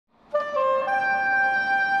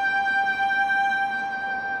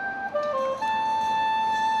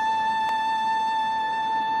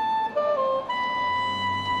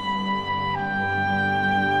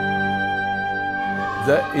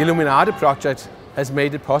The ILLUMINATE project has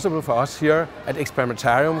made it possible for us here at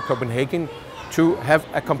Experimentarium Copenhagen to have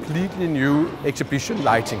a completely new exhibition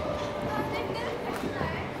lighting.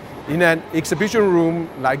 In an exhibition room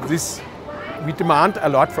like this, we demand a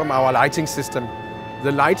lot from our lighting system.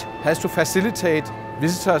 The light has to facilitate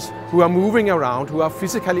visitors who are moving around, who are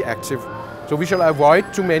physically active. So we shall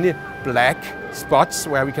avoid too many black spots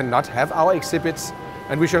where we cannot have our exhibits,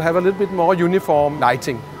 and we shall have a little bit more uniform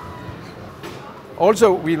lighting.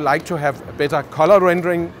 Also, we like to have a better color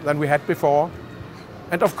rendering than we had before.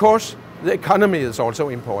 And of course, the economy is also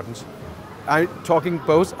important. I'm talking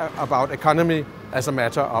both about economy as a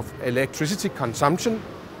matter of electricity consumption,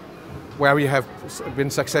 where we have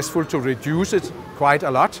been successful to reduce it quite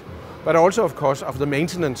a lot, but also, of course, of the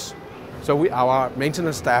maintenance. So our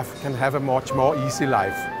maintenance staff can have a much more easy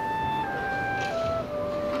life.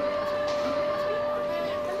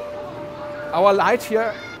 Our light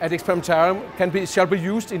here at Experimentarium shall be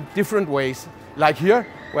used in different ways. Like here,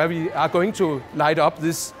 where we are going to light up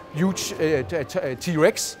this huge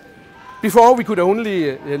T-Rex. Before we could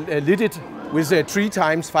only lit it with a 3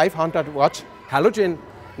 times 500 watt halogen.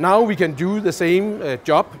 Now we can do the same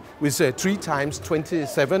job with a 3 times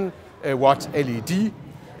 27 watt LED.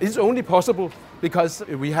 It's only possible because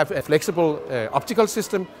we have a flexible optical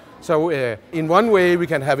system. So in one way we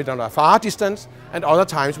can have it on a far distance, and other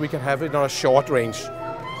times we can have it on a short range.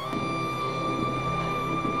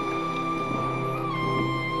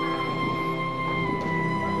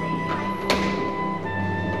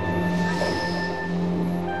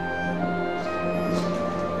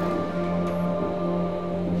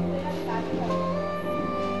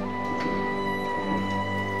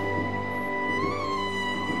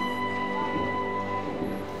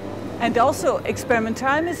 And also,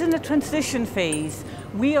 Experimentarium is in a transition phase.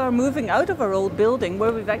 We are moving out of our old building,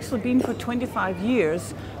 where we've actually been for 25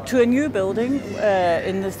 years, to a new building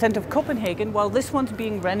in the centre of Copenhagen, while this one's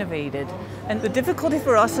being renovated. And the difficulty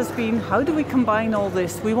for us has been, how do we combine all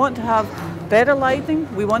this? We want to have better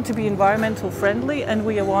lighting, we want to be environmental friendly, and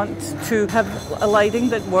we want to have a lighting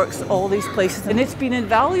that works all these places. And it's been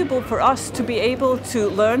invaluable for us to be able to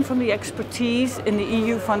learn from the expertise in the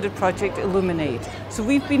EU-funded project ILLUMINATE. So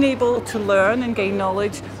we've been able to learn and gain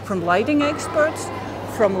knowledge from lighting experts,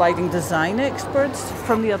 from lighting design experts,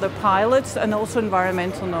 from the other pilots, and also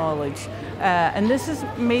environmental knowledge. And this has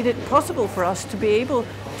made it possible for us to be able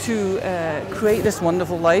to create this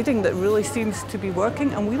wonderful lighting that really seems to be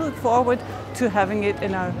working, and we look forward to having it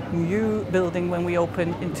in our new building when we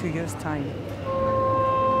open in 2 years' time.